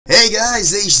Hey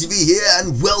guys, HTV here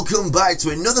and welcome back to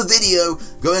another video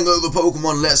going over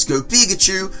Pokemon Let's Go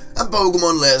Pikachu and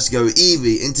Pokemon Let's Go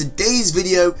Eevee. In today's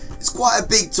video, it's quite a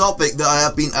big topic that I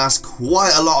have been asked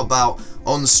quite a lot about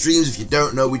on streams. If you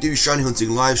don't know, we do shiny hunting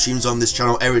live streams on this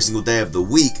channel every single day of the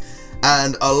week.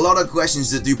 And a lot of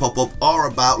questions that do pop up are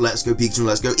about Let's Go Pikachu and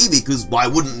Let's Go Eevee, because why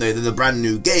wouldn't they? They're the brand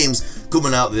new games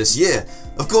coming out this year.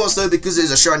 Of course though, because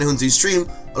it's a shiny hunting stream,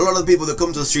 a lot of the people that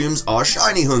come to the streams are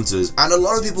shiny hunters, and a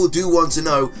lot of people do want to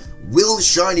know, will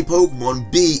shiny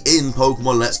Pokemon be in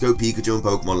Pokemon Let's Go Pikachu and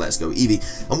Pokemon Let's Go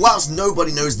Eevee? And whilst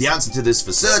nobody knows the answer to this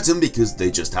for certain, because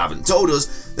they just haven't told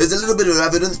us, there's a little bit of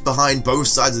evidence behind both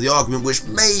sides of the argument which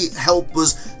may help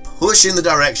us push in the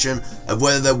direction of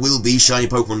whether there will be shiny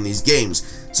Pokemon in these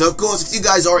games. So of course, if you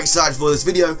guys are excited for this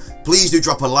video, please do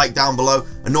drop a like down below,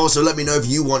 and also let me know if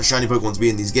you want shiny Pokemon to be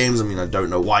in these games. I mean, I don't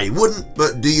know why you wouldn't,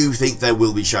 but do you think there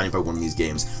will be shiny Pokemon in these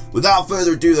games? Without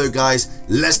further ado though guys,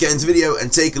 let's get into the video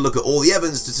and take a look at all the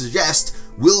evidence to suggest,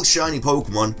 will shiny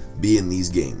Pokemon be in these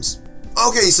games?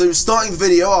 Okay, so starting the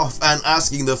video off and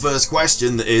asking the first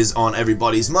question that is on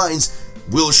everybody's minds,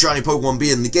 will shiny Pokemon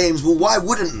be in the games? Well, why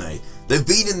wouldn't they? They've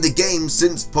been in the game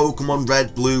since Pokemon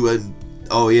Red, Blue, and,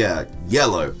 oh yeah,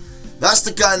 Yellow. That's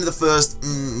the kind of the first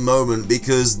moment,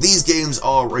 because these games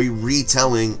are a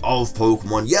retelling of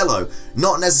Pokemon Yellow.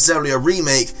 Not necessarily a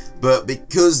remake, but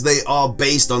because they are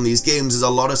based on these games, there's a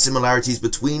lot of similarities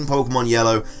between Pokemon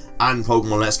Yellow and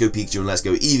Pokemon Let's Go Pikachu and Let's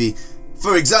Go Eevee.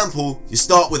 For example, you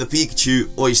start with a Pikachu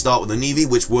or you start with an Eevee,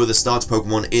 which were the starter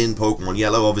Pokemon in Pokemon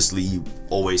Yellow. Obviously, you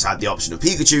always had the option of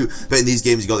Pikachu, but in these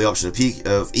games you got the option of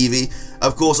Eevee.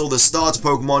 Of course, all the starter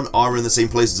Pokemon are in the same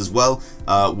places as well,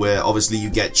 where obviously you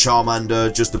get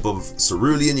Charmander just above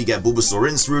Cerulean, you get Bulbasaur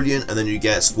in Cerulean, and then you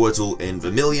get Squirtle in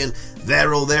Vermilion.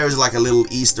 They're all there as like a little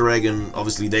Easter egg, and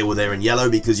obviously they were there in Yellow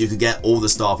because you could get all the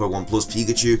star Pokemon plus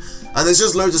Pikachu. And there's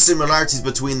just loads of similarities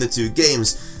between the two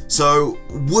games. So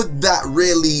would that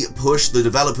really push the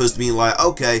developers to be like,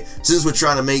 okay, since we're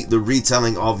trying to make the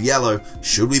retelling of Yellow,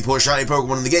 should we put shiny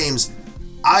Pokemon in the games?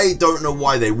 I don't know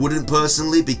why they wouldn't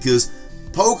personally, because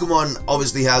Pokemon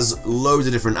obviously has loads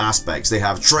of different aspects. They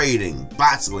have trading,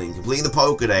 battling, completing the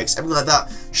Pokedex, everything like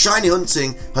that. Shiny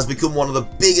hunting has become one of the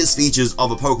biggest features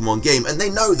of a Pokemon game, and they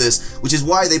know this, which is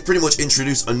why they pretty much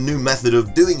introduced a new method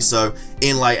of doing so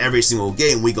in like every single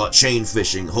game. We got chain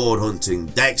fishing, horde hunting,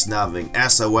 dex naving,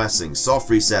 SOSing, soft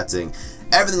resetting,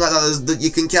 everything like that.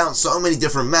 You can count so many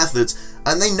different methods,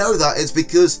 and they know that it's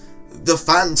because the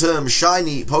fan term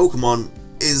shiny Pokemon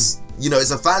is, you know,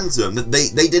 it's a fan term.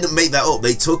 They didn't make that up.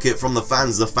 They took it from the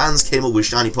fans. The fans came up with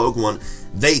shiny Pokemon.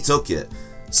 They took it.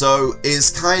 So it's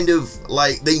kind of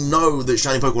like they know that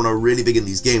shiny Pokemon are really big in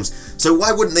these games. So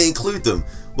why wouldn't they include them?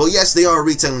 Well, yes, they are a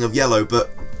retelling of Yellow,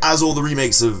 but as all the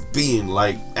remakes have been,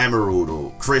 like Emerald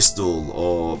or Crystal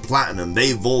or Platinum,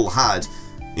 they've all had,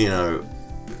 you know,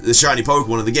 the shiny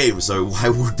Pokemon in the game. So why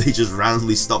would they just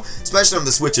randomly stop? Especially on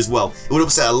the Switch as well. It would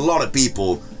upset a lot of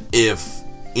people if,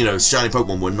 you know, shiny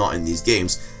Pokemon were not in these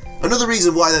games. Another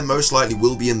reason why they most likely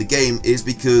will be in the game is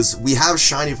because we have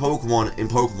shiny Pokemon in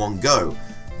Pokemon Go.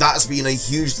 That's been a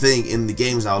huge thing in the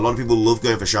games now. A lot of people love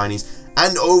going for shinies,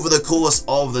 and over the course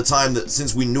of the time that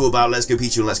since we knew about Let's Go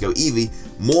Pikachu and Let's Go Eevee,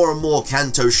 more and more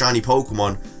Kanto shiny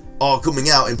Pokemon are coming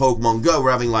out in Pokemon Go.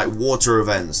 We're having like water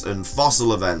events and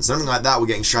fossil events, something like that. We're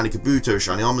getting shiny Kabuto,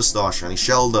 shiny Omastar, shiny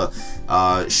Shelder,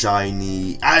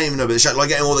 shiny, I don't even know, but like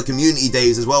getting all the community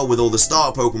days as well with all the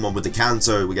starter Pokemon, with the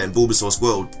Kanto. We're getting Bulbasaur,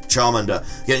 Squirtle, Charmander,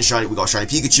 getting shiny. We got shiny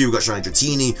Pikachu, we got shiny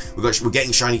Dratini, we're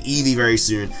getting shiny Eevee very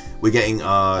soon. We're getting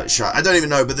I don't even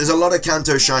know, but there's a lot of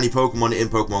Kanto shiny Pokemon in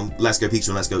Pokemon Let's Go Pikachu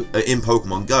and Let's Go in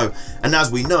Pokemon Go. And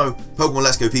as we know, Pokemon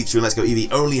Let's Go Pikachu and Let's Go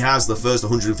Eevee only has the first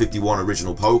 151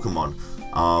 original Pokemon.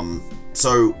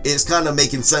 So it's kind of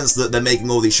making sense that they're making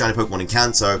all these shiny Pokemon in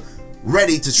Kanto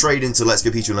ready to trade into Let's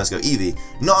Go Pikachu and Let's Go Eevee.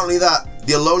 Not only that,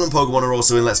 the Alolan Pokemon are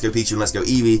also in Let's Go Pikachu and Let's Go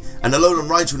Eevee, and Alolan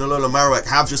Raichu and Alolan Marowak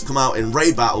have just come out in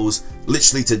raid battles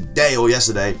literally today or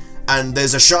yesterday. And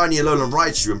there's a shiny Alolan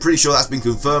Raichu. I'm pretty sure that's been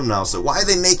confirmed now. So why are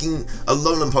they making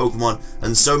Alolan Pokemon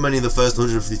and so many of the first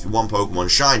 151 Pokemon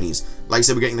shinies? Like I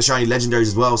said, we're getting the shiny legendaries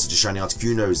as well, such as shiny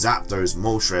Articuno, Zapdos,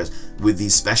 Moltres, with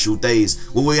these special days.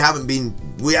 Well, we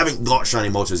haven't got shiny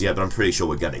Moltres yet, but I'm pretty sure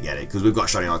we're gonna get it, because we've got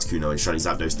shiny Articuno and shiny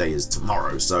Zapdos day is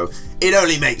tomorrow. So it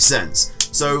only makes sense.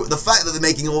 So the fact that they're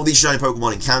making all these shiny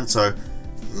Pokemon in Kanto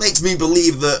makes me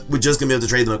believe that we're just going to be able to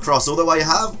trade them across, although I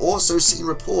have also seen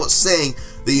reports saying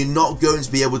that you're not going to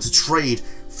be able to trade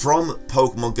from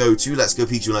Pokemon Go to Let's Go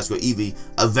Pikachu and Let's Go Eevee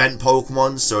event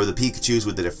Pokemon. So the Pikachus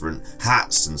with the different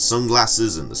hats and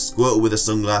sunglasses, and the Squirtle with the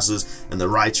sunglasses, and the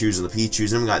Raichus and the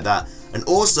Pichus and everything like that. And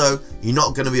also, you're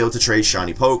not going to be able to trade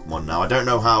shiny Pokemon. Now, I don't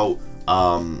know how,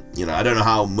 I don't know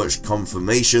how much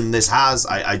confirmation this has.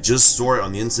 I just saw it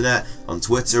on the internet, on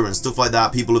Twitter and stuff like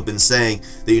that. People have been saying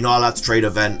that you're not allowed to trade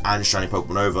event and shiny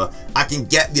Pokemon over. I can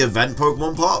get the event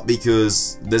Pokemon part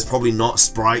because there's probably not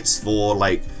sprites for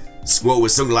like Squirtle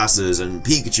with sunglasses and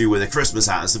Pikachu with a Christmas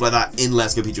hat and stuff like that in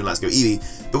Let's Go Pikachu and Let's Go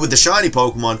Eevee. But with the shiny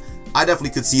Pokemon, I definitely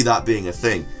could see that being a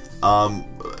thing.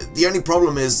 The only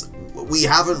problem is we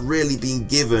haven't really been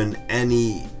given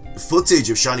any footage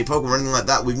of shiny Pokemon or anything like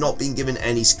that. We've not been given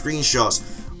any screenshots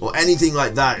or anything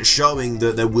like that showing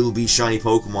that there will be shiny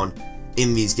Pokemon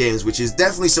in these games, which is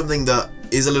definitely something that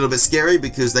is a little bit scary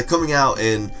because they're coming out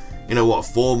in,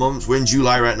 4 months. We're in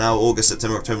July right now, August,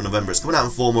 September, October, November. It's coming out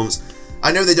in 4 months.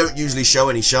 I know they don't usually show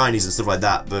any shinies and stuff like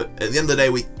that, but at the end of the day,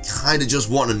 we kind of just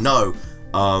want to know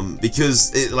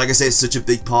because, like I say, it's such a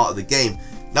big part of the game.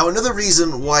 Now, another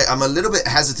reason why I'm a little bit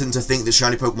hesitant to think that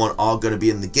shiny Pokemon are going to be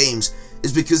in the games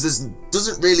is because there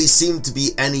doesn't really seem to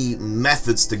be any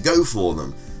methods to go for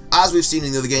them. As we've seen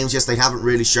in the other games, yes, they haven't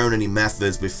really shown any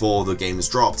methods before the game is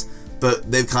dropped, but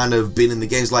they've kind of been in the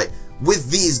games. Like, with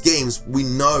these games, we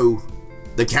know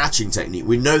the catching technique.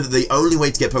 We know that the only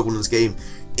way to get Pokemon in this game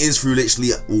is through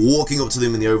literally walking up to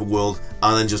them in the overworld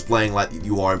and then just playing like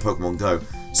you are in Pokemon Go.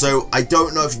 So I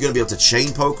don't know if you're going to be able to chain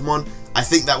Pokemon. I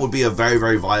think that would be a very,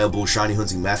 very viable shiny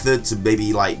hunting method to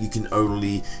maybe like you can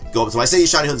only go up to, like, say you're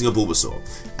shiny hunting a Bulbasaur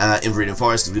in Viridian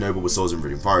Forest, because we know Bulbasaur's in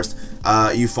Viridian Forest.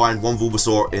 You find one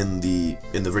Bulbasaur in the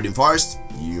Viridian Forest,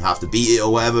 you have to beat it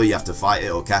or whatever, you have to fight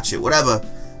it or catch it, whatever.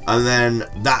 And then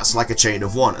that's like a chain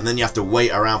of 1, and then you have to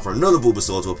wait around for another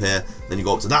Bulbasaur to appear, then you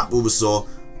go up to that Bulbasaur,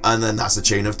 and then that's a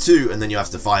chain of 2, and then you have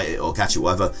to fight it or catch it,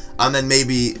 whatever. And then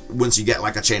maybe once you get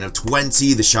like a chain of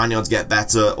 20, the shiny odds get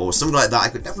better or something like that. I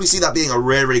could definitely see that being a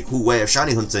really, really cool way of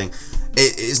shiny hunting.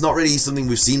 It's not really something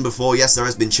we've seen before. Yes, there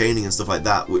has been chaining and stuff like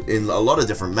that in a lot of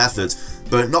different methods,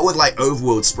 but not with like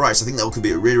overworld sprites. I think that could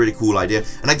be a really, really cool idea.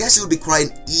 And I guess it would be quite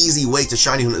an easy way to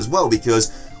shiny hunt as well,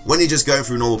 because when you're just going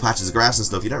through normal patches of grass and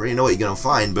stuff, you don't really know what you're going to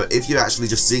find, but if you're actually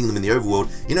just seeing them in the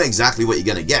overworld, you know exactly what you're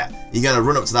going to get. You're going to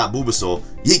run up to that Bulbasaur,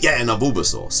 you're getting a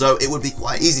Bulbasaur. So it would be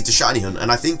quite easy to shiny hunt,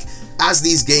 and I think as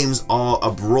these games are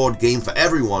a broad game for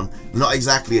everyone, not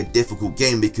exactly a difficult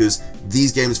game, because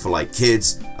these games for like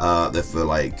kids, they're for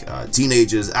like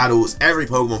teenagers, adults, every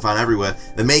Pokemon fan everywhere,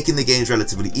 they're making the games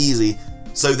relatively easy,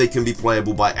 so they can be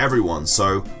playable by everyone.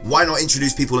 So why not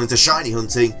introduce people into shiny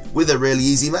hunting with a really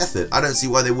easy method? I don't see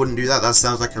why they wouldn't do that. That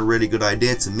sounds like a really good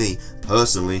idea to me,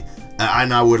 personally.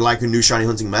 And I would like a new shiny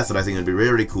hunting method. I think it'd be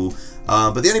really, really cool.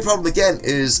 But the only problem again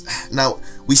is, now,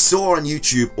 we saw on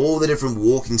YouTube all the different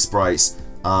walking sprites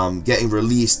getting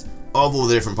released of all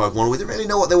the different Pokemon. We didn't really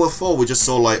know what they were for. We just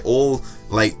saw like all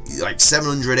like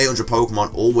 700, 800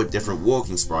 Pokemon, all with different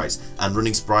walking sprites and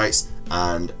running sprites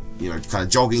and, you know, kind of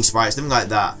jogging sprites, things like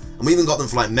that. And we even got them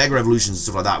for like Mega Evolutions and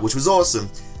stuff like that, which was awesome.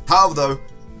 However, though,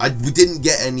 we didn't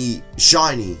get any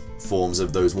shiny forms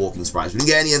of those walking sprites. We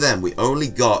didn't get any of them. We only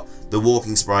got the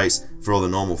walking sprites for all the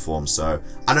normal forms. So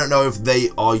I don't know if they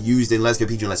are used in Let's Go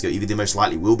Pikachu and Let's Go Eevee. They most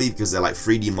likely will be, because they're like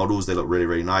 3D models. They look really,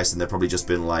 really nice, and they've probably just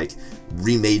been like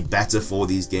remade better for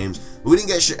these games. But we didn't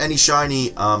get any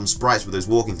shiny sprites with those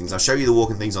walking things. I'll show you the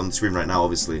walking things on the screen right now,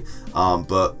 obviously.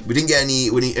 But we didn't get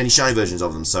any shiny versions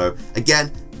of them. So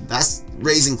again, that's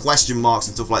raising question marks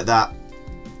and stuff like that.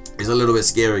 It's a little bit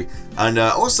scary. And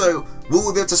also, will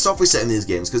we be able to soft reset in these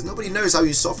games? Because nobody knows how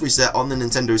you soft reset on the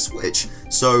Nintendo Switch.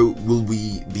 So will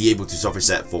we be able to soft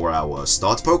reset for our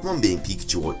starter Pokemon, being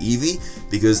Pikachu or Eevee?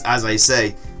 Because as I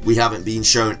say, we haven't been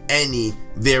shown any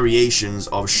variations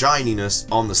of shininess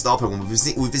on the star Pokemon.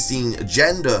 We've seen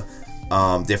gender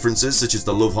differences, such as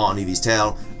the love heart on Eevee's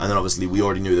tail, and then obviously we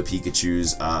already knew the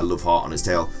Pikachu's love heart on his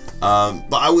tail.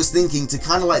 But I was thinking, to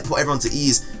kind of like put everyone to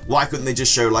ease, why couldn't they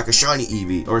just show like a shiny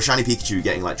Eevee or a shiny Pikachu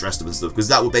getting like dressed up and stuff? Because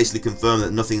that would basically confirm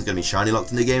that nothing's going to be shiny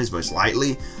locked in the games, most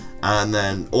likely. And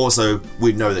then also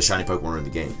we'd know that shiny Pokemon are in the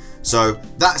game. So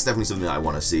that's definitely something that I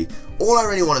want to see. All I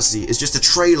really want to see is just a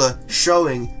trailer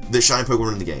showing that shiny Pokemon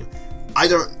are in the game. I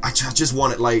just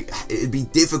want it, like, it'd be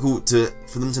difficult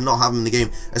for them to not have them in the game,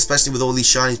 especially with all these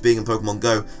shinies being in Pokemon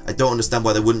Go. I don't understand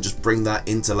why they wouldn't just bring that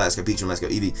into Let's Go Pikachu and Let's Go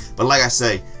Eevee. But like I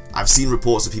say, I've seen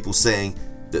reports of people saying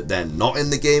that they're not in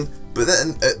the game. But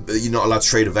then you're not allowed to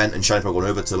trade event and shiny Pokemon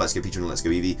over to Let's Go Pikachu and Let's Go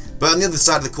Eevee. But on the other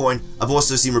side of the coin, I've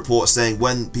also seen reports saying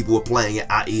when people were playing it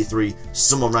at E3,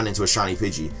 someone ran into a shiny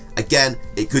Pidgey. Again,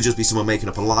 it could just be someone making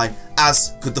up a lie,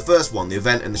 as could the first one, the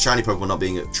event and the shiny Pokemon not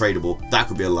being tradable. That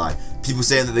could be a lie. People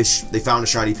saying that they found a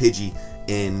shiny Pidgey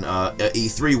in at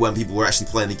E3 when people were actually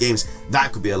playing the games,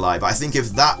 that could be a lie. But I think if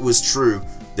that was true,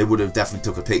 they would have definitely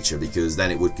took a picture, because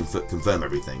then it would confirm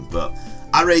everything. But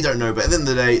I really don't know. But at the end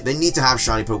of the day, they need to have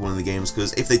shiny Pokemon in the games,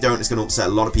 because if they don't, it's going to upset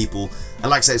a lot of people. And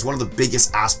like I say, it's one of the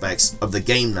biggest aspects of the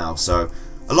game now. So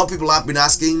a lot of people have been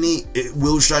asking me,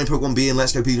 will shiny Pokemon be in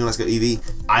Let's Go Pikachu and Let's Go Eevee?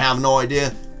 I have no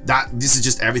idea. This is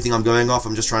just everything I'm going off.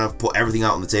 I'm just trying to put everything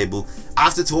out on the table.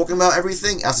 After talking about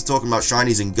everything, after talking about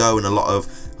shinies and Go and a lot of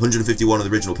 151 of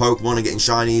the original Pokemon are getting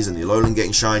shinies and the Alolan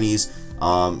getting shinies,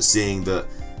 seeing that,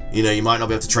 you know, you might not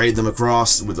be able to trade them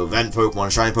across with event Pokemon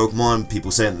and shiny Pokemon,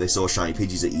 people saying that they saw shiny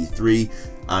Pidgeys at E3,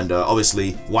 and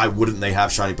obviously, why wouldn't they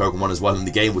have shiny Pokemon as well in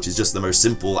the game, which is just the most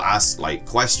simple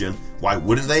question. Why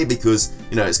wouldn't they? Because,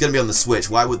 you know, it's going to be on the Switch.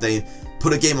 Why would they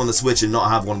put a game on the Switch and not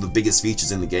have one of the biggest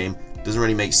features in the game? Doesn't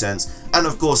really make sense. And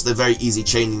of course, the very easy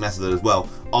chaining method as well,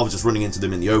 of just running into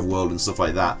them in the overworld and stuff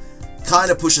like that,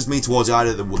 kind of pushes me towards the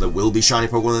idea that there will be shiny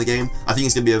Pokemon in the game. I think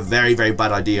it's going to be a very, very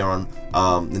bad idea on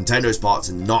Nintendo's part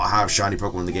to not have shiny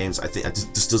Pokemon in the games. I think it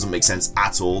just doesn't make sense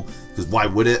at all, because why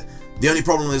would it? The only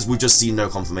problem is we've just seen no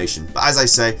confirmation. But as I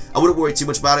say, I wouldn't worry too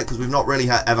much about it, because we've not really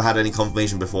ever had any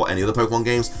confirmation before any other Pokemon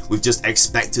games. We've just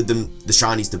expected the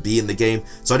shinies to be in the game.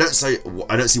 So I don't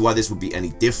see why this would be any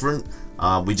different.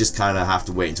 We just kind of have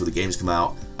to wait until the games come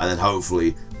out, and then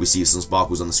hopefully we see some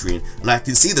sparkles on the screen. And I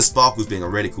can see the sparkles being a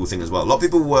really cool thing as well. A lot of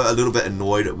people were a little bit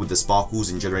annoyed with the sparkles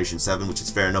in Generation 7, which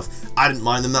is fair enough. I didn't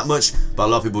mind them that much, but a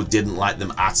lot of people didn't like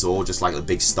them at all, just like a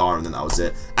big star and then that was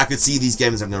it. I could see these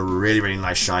games having a really, really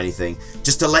nice shiny thing,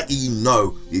 just to let you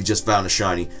know you just found a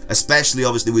shiny. Especially,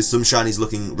 obviously, with some shinies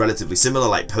looking relatively similar,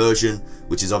 like Persian,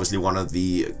 which is obviously one of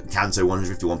the Kanto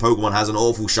 151 Pokemon, has an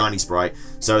awful shiny sprite.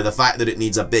 So the fact that it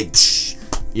needs a big psh,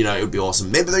 you know, it would be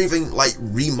awesome. Maybe they're even like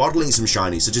remodeling some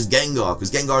shinies, such as Gengar, because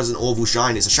Gengar is an awful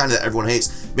shiny. It's a shiny that everyone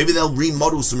hates. Maybe they'll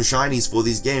remodel some shinies for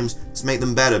these games to make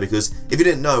them better, because if you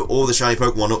didn't know, all the shiny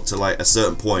Pokemon up to like a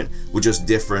certain point were just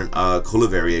different color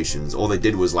variations. All they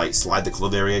did was like slide the color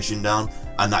variation down,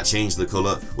 and that changed the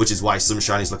color, which is why some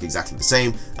shinies look exactly the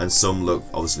same and some look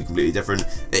obviously completely different.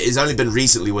 It's only been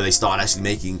recently where they started actually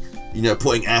making, you know,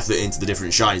 putting effort into the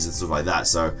different shinies and stuff like that.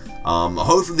 So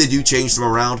hopefully they do change them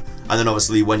around, and then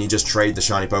obviously when you just trade the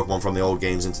shiny Pokemon from the old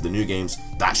games into the new games,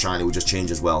 that shiny will just change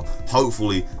as well.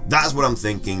 Hopefully that's what I'm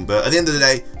thinking. But at the end of the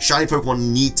day, shiny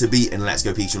Pokemon need to be in Let's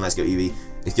Go Pikachu and Let's Go Eevee.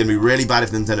 It's going to be really bad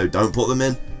if Nintendo don't put them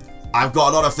in. I've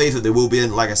got a lot of faith that they will be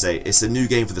in. Like I say, it's a new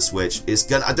game for the Switch.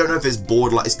 I don't know if it's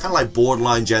borderline. It's kind of like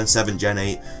borderline Gen 7, Gen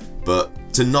 8,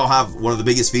 but to not have one of the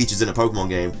biggest features in a Pokemon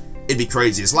game, it'd be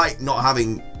crazy. It's like not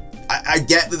having. I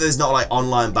get that there's not like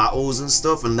online battles and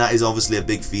stuff, and that is obviously a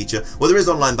big feature. Well, there is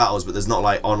online battles, but there's not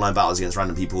like online battles against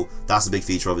random people. That's a big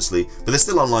feature, obviously. But there's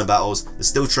still online battles. There's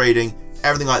still trading,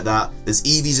 everything like that. There's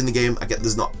Eevees in the game. I get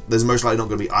there's most likely not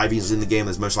going to be Ivies in the game.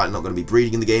 There's most likely not going to be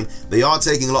breeding in the game. They are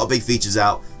taking a lot of big features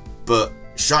out, but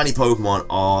shiny Pokemon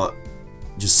are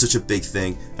just such a big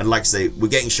thing. And like I say, we're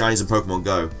getting shinies in Pokemon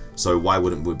Go, so why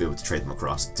wouldn't we be able to trade them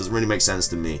across? It doesn't really make sense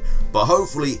to me. But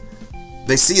hopefully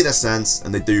they see their sense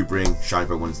and they do bring shiny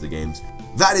Pokemon into the games.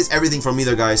 That is everything from me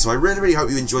though, guys, so I really, really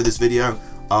hope you enjoyed this video.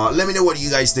 Let me know what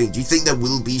you guys think. Do you think there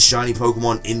will be shiny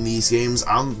Pokemon in these games?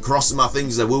 I'm crossing my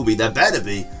fingers there will be. There better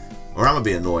be, or I'm gonna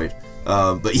be annoyed.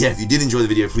 But yeah, if you did enjoy the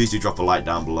video, please do drop a like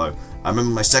down below. I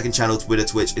remember my second channel, Twitter,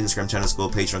 Twitch, Instagram channel,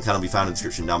 Discord, Patreon can be found in the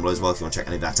description down below as well if you want to check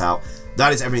any of that out.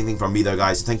 That is everything from me though,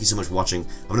 guys, so thank you so much for watching.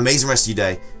 Have an amazing rest of your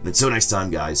day, and until next time,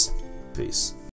 guys, peace.